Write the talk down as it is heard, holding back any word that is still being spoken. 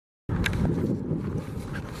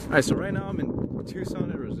Alright, so right now I'm in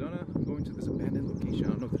Tucson, Arizona. I'm going to this abandoned location. I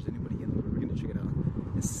don't know if there's anybody in there, but we're gonna check it out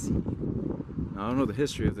and see. Now, I don't know the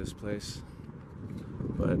history of this place,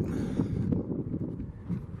 but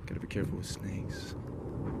gotta be careful with snakes.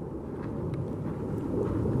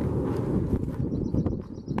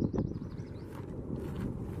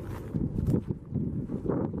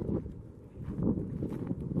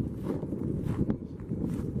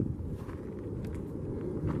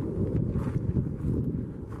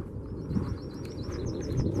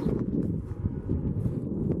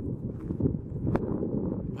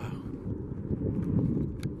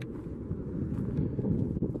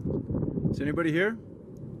 Is anybody here?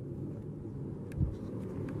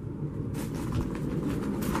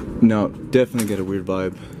 No, definitely get a weird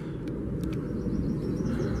vibe.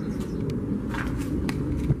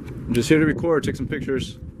 I'm just here to record, take some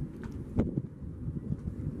pictures.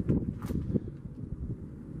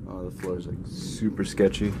 Oh, the floor is like super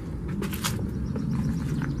sketchy.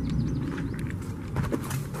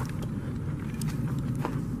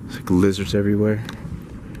 There's like lizards everywhere.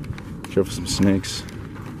 Careful for some snakes.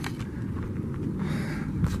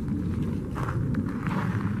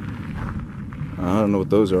 I don't know what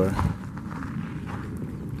those are.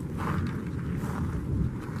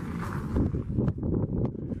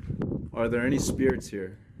 Are there any spirits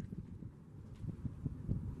here?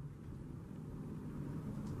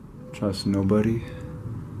 Trust nobody.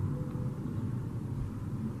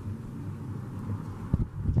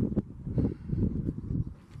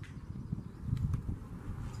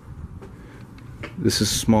 This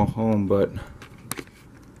is a small home, but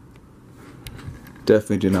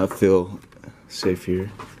definitely do not feel safe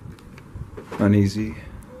here. Uneasy.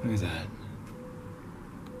 Look at that.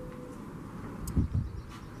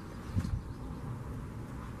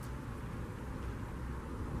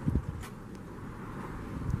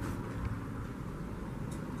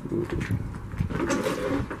 Ooh.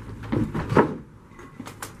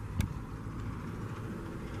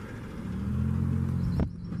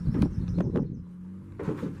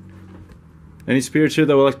 Any spirits here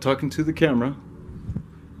that would like talking to the camera?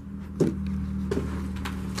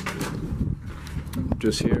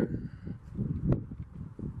 Just here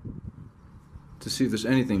to see if there's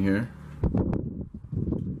anything here.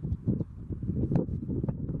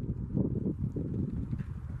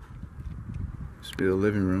 This would be the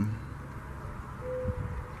living room.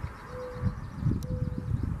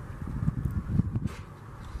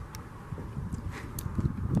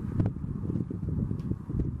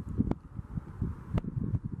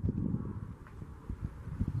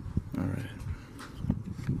 All right.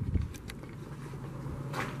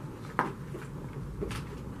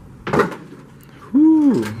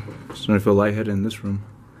 Whew. Starting to feel lightheaded in this room.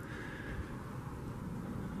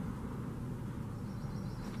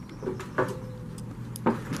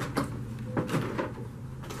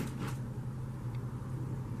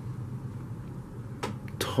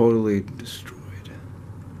 Totally destroyed.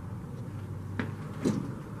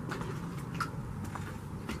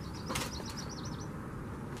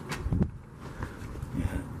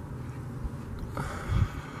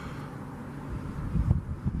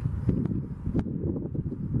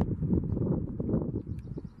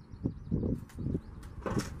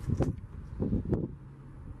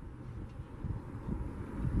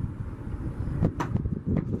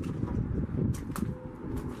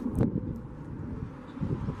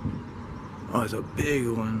 Oh, it's a big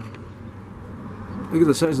one. Look at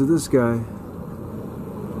the size of this guy.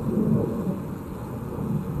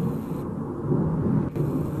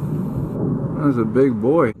 That's a big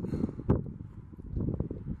boy.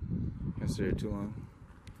 Can't stay here too long.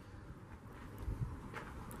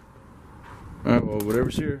 Alright, well,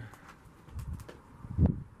 whatever's here.